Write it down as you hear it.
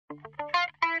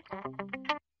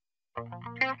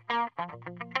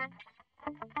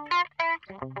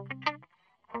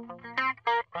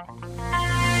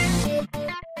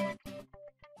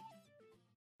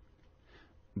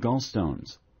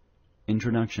Gallstones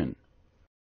Introduction.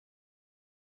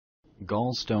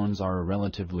 Gallstones are a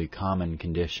relatively common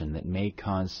condition that may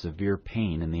cause severe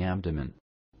pain in the abdomen.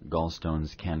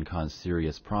 Gallstones can cause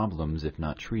serious problems if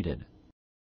not treated.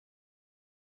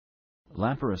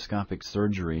 Laparoscopic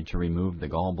surgery to remove the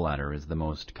gallbladder is the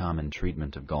most common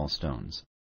treatment of gallstones.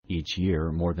 Each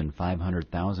year, more than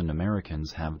 500,000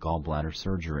 Americans have gallbladder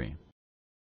surgery.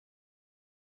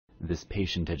 This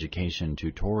patient education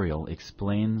tutorial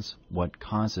explains what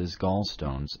causes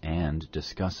gallstones and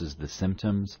discusses the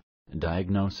symptoms,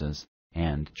 diagnosis,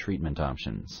 and treatment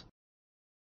options.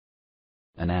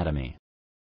 Anatomy.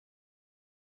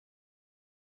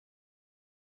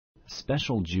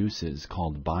 Special juices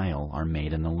called bile are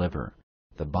made in the liver.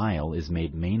 The bile is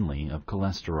made mainly of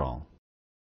cholesterol.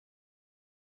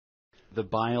 The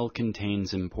bile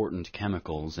contains important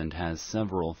chemicals and has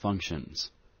several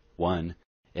functions. 1.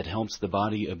 It helps the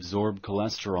body absorb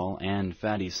cholesterol and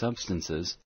fatty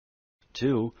substances.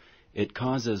 2. It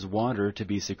causes water to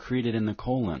be secreted in the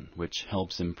colon, which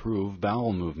helps improve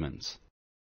bowel movements.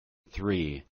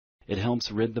 3. It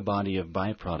helps rid the body of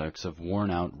byproducts of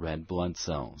worn-out red blood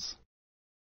cells.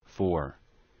 4.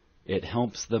 It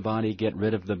helps the body get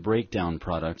rid of the breakdown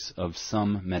products of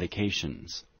some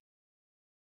medications.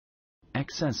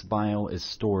 Excess bile is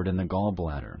stored in the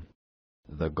gallbladder.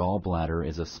 The gallbladder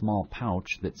is a small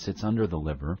pouch that sits under the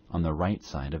liver on the right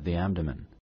side of the abdomen.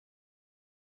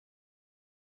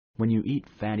 When you eat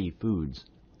fatty foods,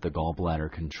 the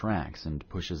gallbladder contracts and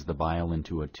pushes the bile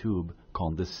into a tube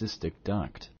called the cystic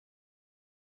duct.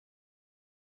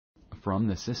 From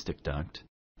the cystic duct,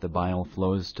 the bile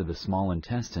flows to the small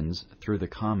intestines through the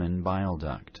common bile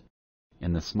duct.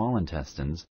 In the small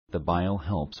intestines, the bile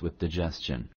helps with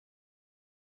digestion.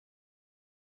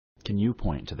 Can you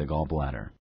point to the gallbladder?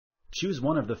 Choose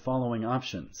one of the following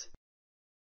options.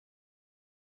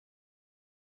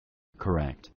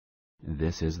 Correct.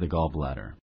 This is the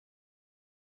gallbladder.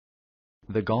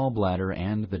 The gallbladder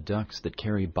and the ducts that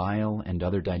carry bile and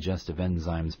other digestive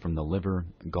enzymes from the liver,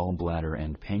 gallbladder,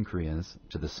 and pancreas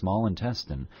to the small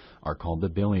intestine are called the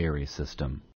biliary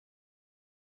system.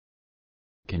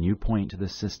 Can you point to the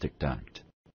cystic duct?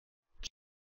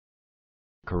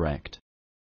 Correct.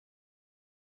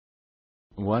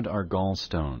 What are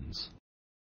gallstones?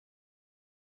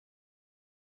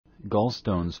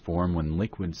 Gallstones form when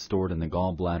liquid stored in the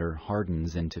gallbladder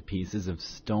hardens into pieces of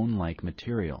stone-like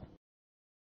material.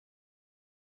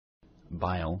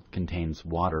 Bile contains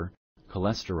water,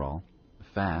 cholesterol,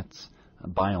 fats,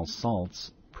 bile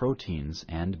salts, proteins,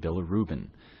 and bilirubin.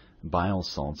 Bile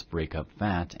salts break up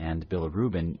fat, and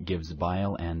bilirubin gives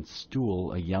bile and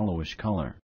stool a yellowish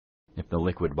color. If the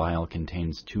liquid bile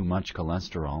contains too much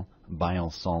cholesterol, bile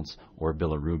salts, or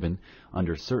bilirubin,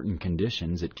 under certain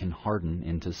conditions it can harden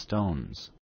into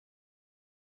stones.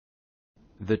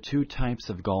 The two types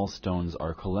of gallstones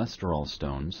are cholesterol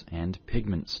stones and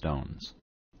pigment stones.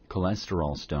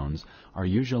 Cholesterol stones are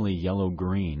usually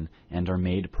yellow-green and are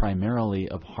made primarily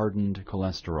of hardened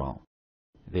cholesterol.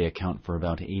 They account for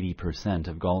about 80%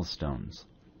 of gallstones.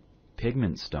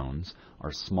 Pigment stones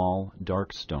are small,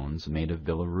 dark stones made of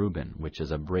bilirubin, which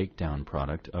is a breakdown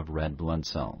product of red blood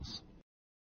cells.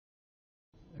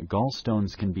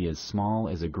 Gallstones can be as small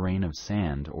as a grain of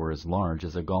sand or as large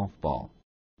as a golf ball.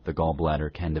 The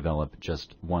gallbladder can develop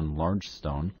just one large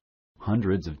stone,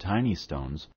 hundreds of tiny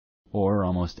stones, or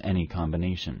almost any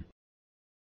combination.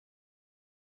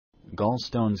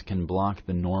 Gallstones can block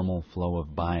the normal flow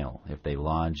of bile if they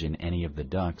lodge in any of the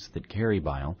ducts that carry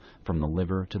bile from the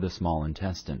liver to the small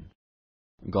intestine.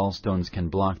 Gallstones can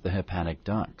block the hepatic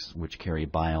ducts, which carry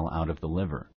bile out of the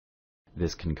liver.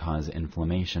 This can cause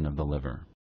inflammation of the liver.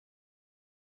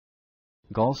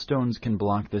 Gallstones can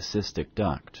block the cystic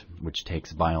duct, which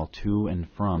takes bile to and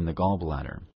from the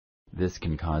gallbladder. This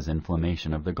can cause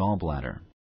inflammation of the gallbladder.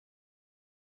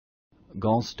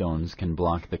 Gallstones can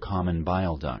block the common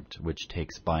bile duct, which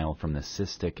takes bile from the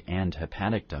cystic and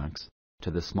hepatic ducts to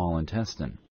the small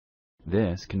intestine.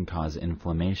 This can cause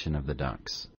inflammation of the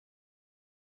ducts.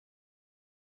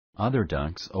 Other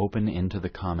ducts open into the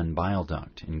common bile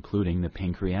duct, including the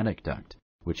pancreatic duct,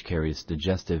 which carries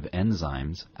digestive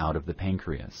enzymes out of the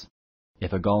pancreas.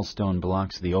 If a gallstone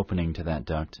blocks the opening to that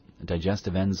duct,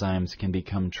 digestive enzymes can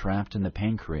become trapped in the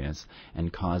pancreas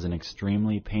and cause an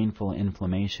extremely painful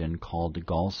inflammation called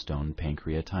gallstone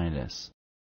pancreatitis.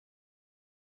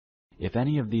 If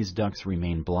any of these ducts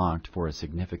remain blocked for a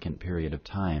significant period of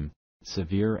time,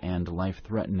 severe and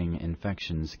life-threatening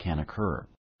infections can occur.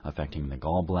 affecting the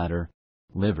gallbladder,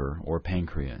 liver, or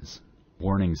pancreas.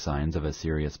 Warning signs of a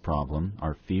serious problem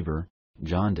are fever,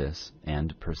 jaundice,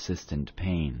 and persistent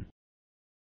pain.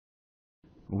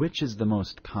 Which is the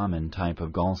most common type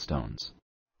of gallstones?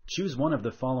 Choose one of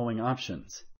the following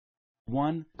options.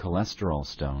 1. Cholesterol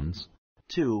stones.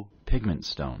 2. Pigment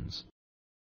stones.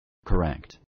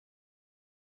 Correct.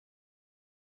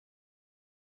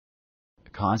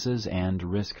 Causes and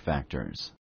risk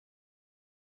factors.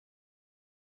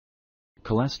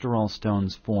 Cholesterol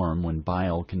stones form when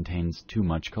bile contains too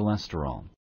much cholesterol,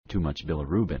 too much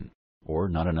bilirubin, or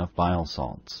not enough bile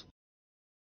salts.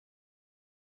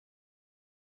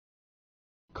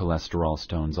 Cholesterol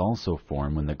stones also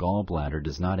form when the gallbladder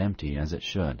does not empty as it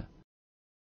should.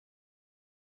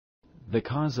 The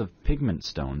cause of pigment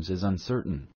stones is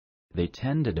uncertain. They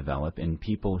tend to develop in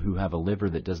people who have a liver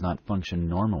that does not function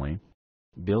normally,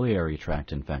 biliary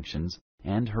tract infections,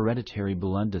 and hereditary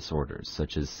blood disorders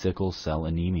such as sickle cell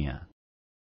anemia.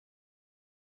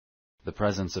 The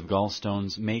presence of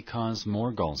gallstones may cause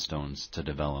more gallstones to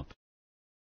develop.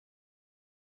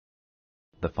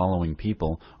 The following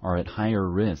people are at higher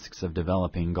risks of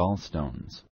developing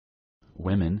gallstones: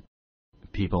 women,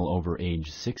 people over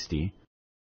age 60,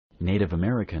 Native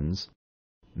Americans,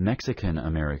 Mexican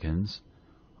Americans,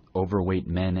 overweight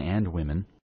men and women,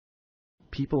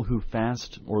 people who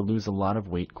fast or lose a lot of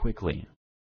weight quickly,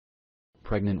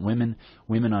 pregnant women,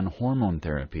 women on hormone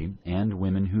therapy, and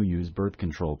women who use birth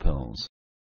control pills.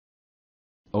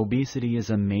 Obesity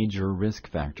is a major risk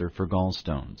factor for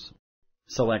gallstones.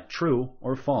 Select true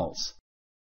or false.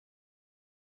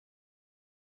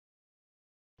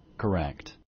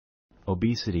 Correct.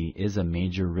 Obesity is a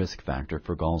major risk factor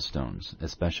for gallstones,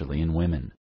 especially in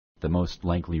women. The most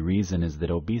likely reason is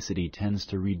that obesity tends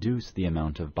to reduce the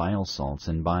amount of bile salts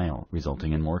in bile,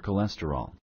 resulting in more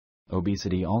cholesterol.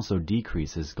 Obesity also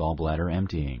decreases gallbladder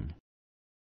emptying.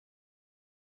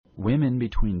 Women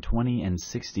between 20 and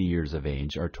 60 years of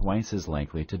age are twice as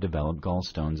likely to develop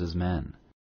gallstones as men.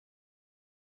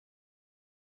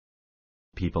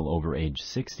 People over age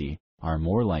 60 are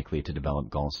more likely to develop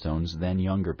gallstones than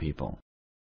younger people.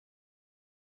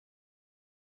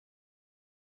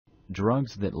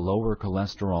 Drugs that lower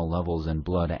cholesterol levels in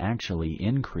blood actually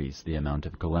increase the amount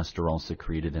of cholesterol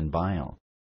secreted in bile.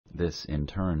 This, in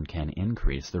turn, can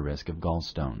increase the risk of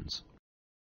gallstones.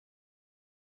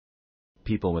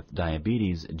 People with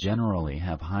diabetes generally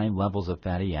have high levels of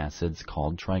fatty acids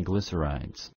called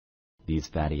triglycerides. These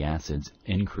fatty acids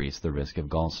increase the risk of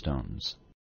gallstones.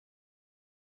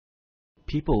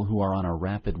 People who are on a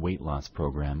rapid weight loss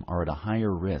program are at a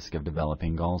higher risk of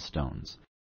developing gallstones.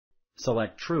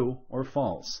 Select true or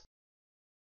false.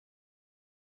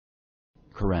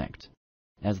 Correct.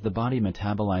 As the body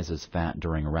metabolizes fat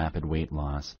during rapid weight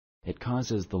loss, it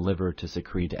causes the liver to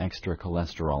secrete extra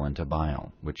cholesterol into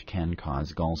bile, which can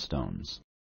cause gallstones.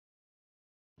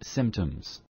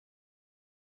 Symptoms.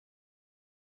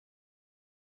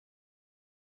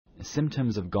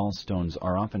 Symptoms of gallstones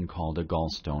are often called a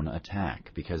gallstone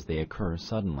attack because they occur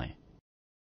suddenly.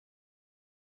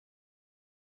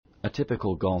 A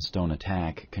typical gallstone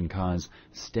attack can cause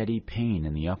steady pain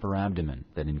in the upper abdomen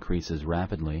that increases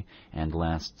rapidly and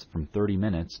lasts from 30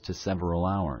 minutes to several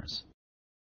hours.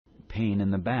 Pain in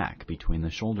the back between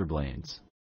the shoulder blades.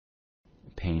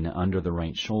 Pain under the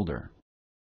right shoulder.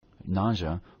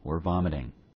 Nausea or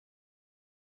vomiting.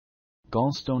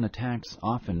 Gallstone attacks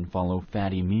often follow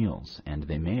fatty meals, and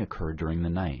they may occur during the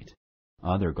night.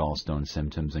 Other gallstone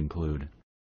symptoms include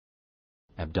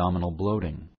abdominal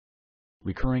bloating,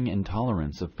 recurring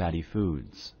intolerance of fatty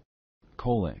foods,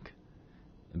 colic,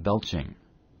 belching,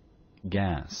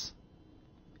 gas,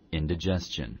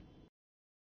 indigestion.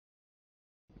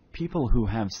 People who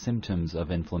have symptoms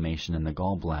of inflammation in the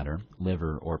gallbladder,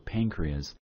 liver, or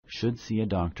pancreas should see a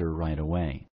doctor right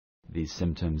away. These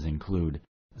symptoms include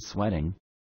sweating,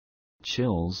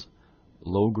 chills,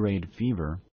 low-grade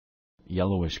fever,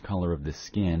 yellowish color of the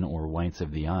skin or whites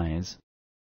of the eyes,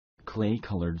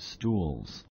 clay-colored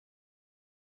stools.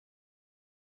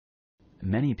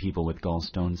 Many people with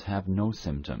gallstones have no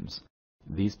symptoms.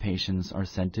 These patients are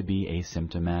said to be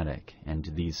asymptomatic, and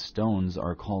these stones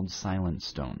are called silent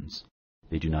stones.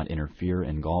 They do not interfere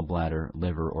in gallbladder,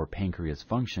 liver, or pancreas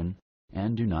function,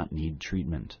 and do not need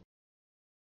treatment.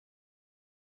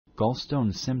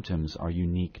 Gallstone symptoms are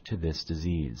unique to this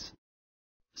disease.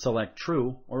 Select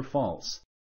true or false.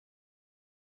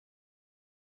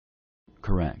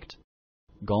 Correct.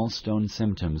 Gallstone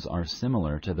symptoms are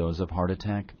similar to those of heart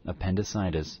attack,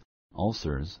 appendicitis,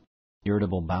 ulcers,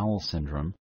 irritable bowel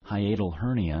syndrome, hiatal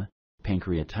hernia,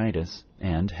 pancreatitis,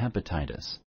 and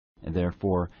hepatitis.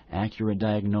 Therefore, accurate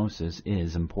diagnosis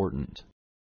is important.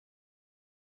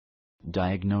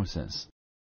 Diagnosis.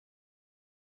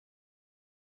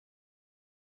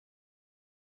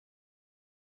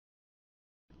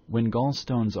 When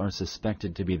gallstones are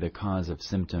suspected to be the cause of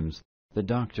symptoms, the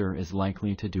doctor is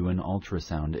likely to do an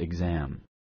ultrasound exam.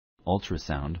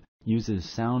 Ultrasound uses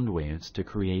sound waves to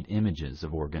create images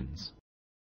of organs.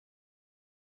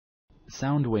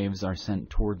 Sound waves are sent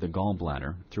toward the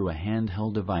gallbladder through a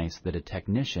handheld device that a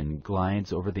technician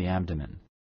glides over the abdomen.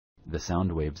 The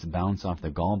sound waves bounce off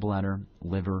the gallbladder,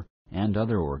 liver, and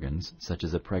other organs, such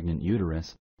as a pregnant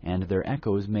uterus, and their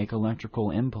echoes make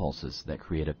electrical impulses that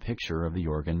create a picture of the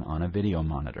organ on a video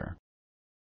monitor.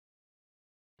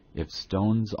 If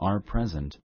stones are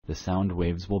present, the sound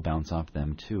waves will bounce off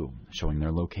them too, showing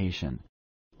their location.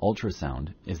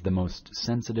 Ultrasound is the most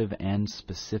sensitive and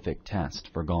specific test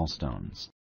for gallstones.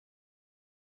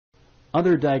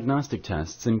 Other diagnostic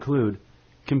tests include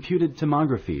computed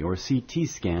tomography, or CT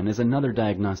scan, is another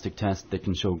diagnostic test that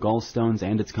can show gallstones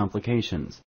and its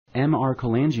complications. MR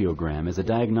cholangiogram is a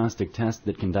diagnostic test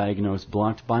that can diagnose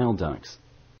blocked bile ducts.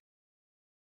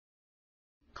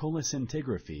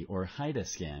 Coloscintigraphy, or HIDA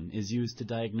scan, is used to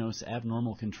diagnose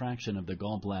abnormal contraction of the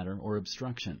gallbladder or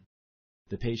obstruction.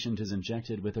 The patient is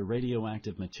injected with a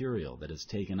radioactive material that is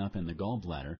taken up in the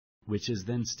gallbladder, which is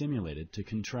then stimulated to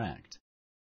contract.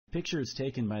 Pictures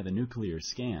taken by the nuclear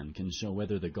scan can show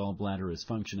whether the gallbladder is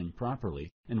functioning properly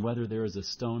and whether there is a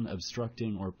stone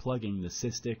obstructing or plugging the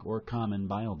cystic or common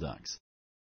bile ducts.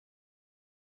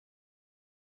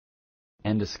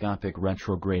 Endoscopic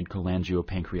retrograde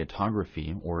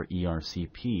cholangiopancreatography, or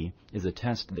ERCP, is a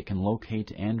test that can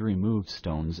locate and remove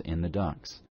stones in the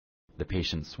ducts. The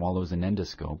patient swallows an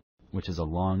endoscope, which is a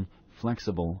long,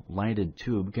 flexible, lighted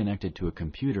tube connected to a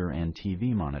computer and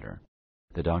TV monitor.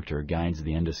 The doctor guides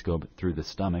the endoscope through the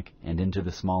stomach and into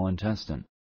the small intestine.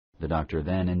 The doctor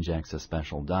then injects a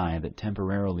special dye that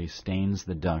temporarily stains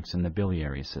the ducts in the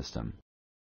biliary system.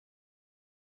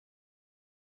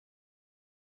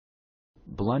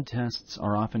 Blood tests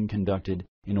are often conducted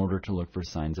in order to look for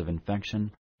signs of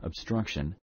infection,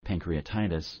 obstruction,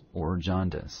 pancreatitis, or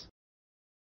jaundice.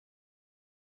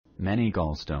 Many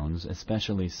gallstones,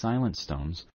 especially silent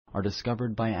stones, are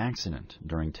discovered by accident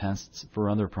during tests for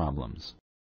other problems.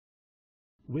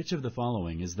 Which of the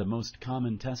following is the most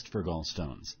common test for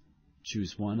gallstones?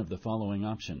 Choose one of the following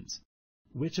options.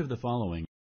 Which of the following?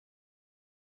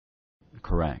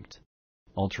 Correct.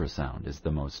 Ultrasound is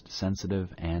the most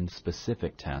sensitive and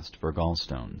specific test for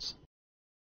gallstones.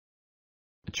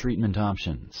 Treatment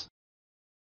options.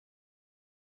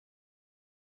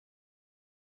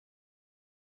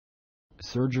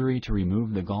 Surgery to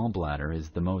remove the gallbladder is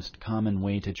the most common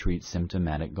way to treat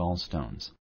symptomatic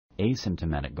gallstones.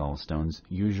 Asymptomatic gallstones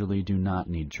usually do not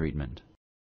need treatment.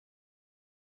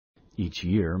 Each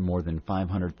year, more than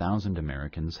 500,000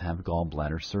 Americans have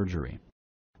gallbladder surgery.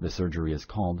 The surgery is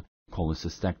called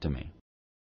cholecystectomy.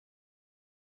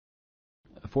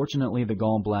 Fortunately, the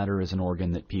gallbladder is an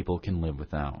organ that people can live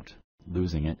without.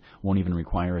 Losing it won't even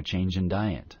require a change in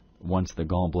diet. Once the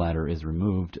gallbladder is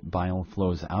removed, bile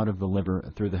flows out of the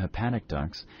liver through the hepatic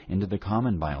ducts into the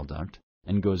common bile duct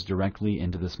and goes directly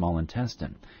into the small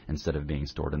intestine instead of being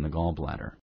stored in the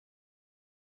gallbladder.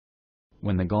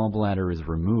 When the gallbladder is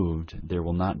removed, there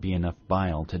will not be enough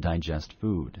bile to digest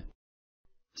food.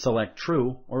 Select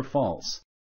true or false.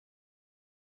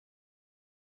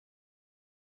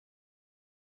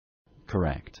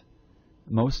 Correct.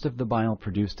 Most of the bile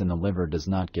produced in the liver does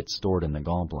not get stored in the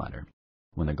gallbladder.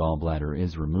 When the gallbladder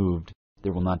is removed,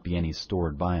 there will not be any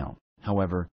stored bile.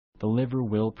 However, the liver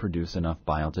will produce enough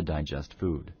bile to digest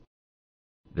food.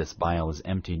 This bile is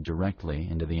emptied directly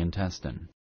into the intestine.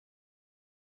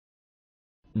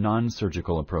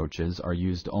 Non-surgical approaches are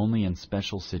used only in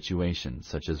special situations,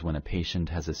 such as when a patient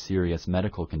has a serious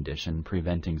medical condition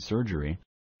preventing surgery,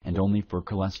 and only for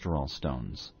cholesterol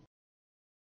stones.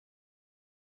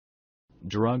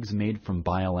 Drugs made from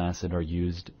bile acid are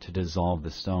used to dissolve the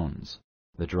stones.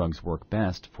 The drugs work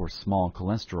best for small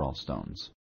cholesterol stones.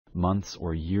 Months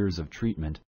or years of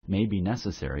treatment may be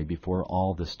necessary before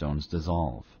all the stones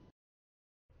dissolve.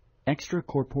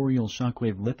 Extracorporeal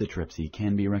shockwave lithotripsy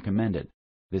can be recommended.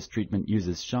 This treatment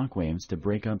uses shock waves to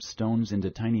break up stones into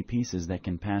tiny pieces that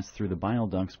can pass through the bile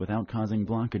ducts without causing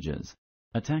blockages.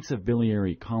 Attacks of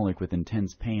biliary colic with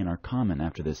intense pain are common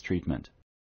after this treatment.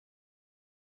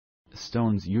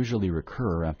 Stones usually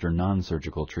recur after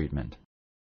non-surgical treatment.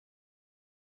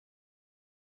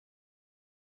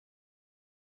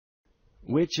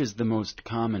 Which is the most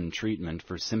common treatment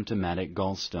for symptomatic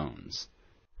gallstones?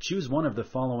 Choose one of the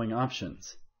following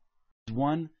options.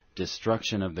 1.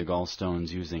 Destruction of the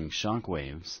gallstones using shock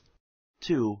waves.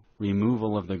 2.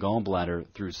 Removal of the gallbladder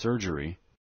through surgery.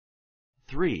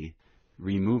 3.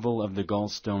 Removal of the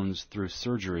gallstones through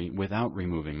surgery without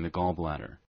removing the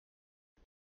gallbladder.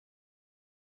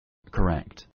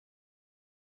 Correct.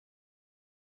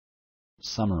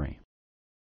 Summary.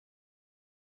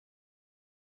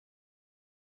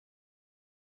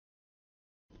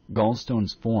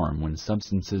 Gallstones form when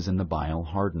substances in the bile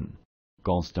harden.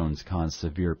 Gallstones cause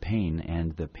severe pain,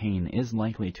 and the pain is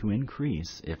likely to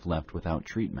increase if left without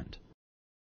treatment.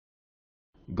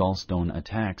 Gallstone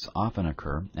attacks often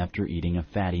occur after eating a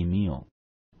fatty meal.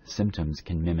 Symptoms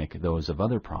can mimic those of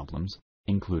other problems,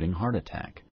 including heart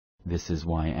attack. This is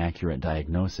why accurate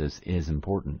diagnosis is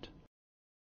important.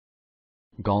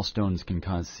 Gallstones can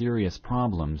cause serious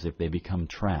problems if they become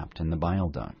trapped in the bile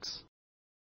ducts.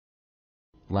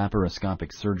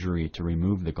 Laparoscopic surgery to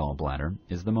remove the gallbladder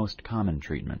is the most common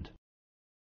treatment.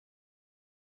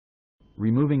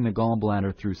 Removing the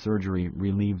gallbladder through surgery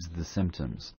relieves the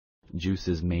symptoms.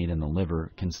 Juices made in the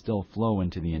liver can still flow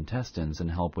into the intestines and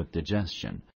help with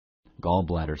digestion.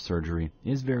 Gallbladder surgery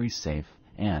is very safe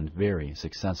and very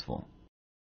successful.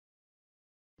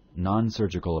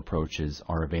 Non-surgical approaches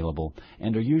are available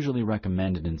and are usually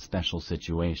recommended in special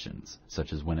situations,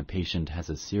 such as when a patient has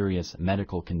a serious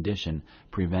medical condition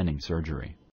preventing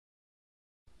surgery.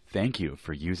 Thank you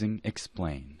for using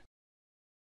Explain.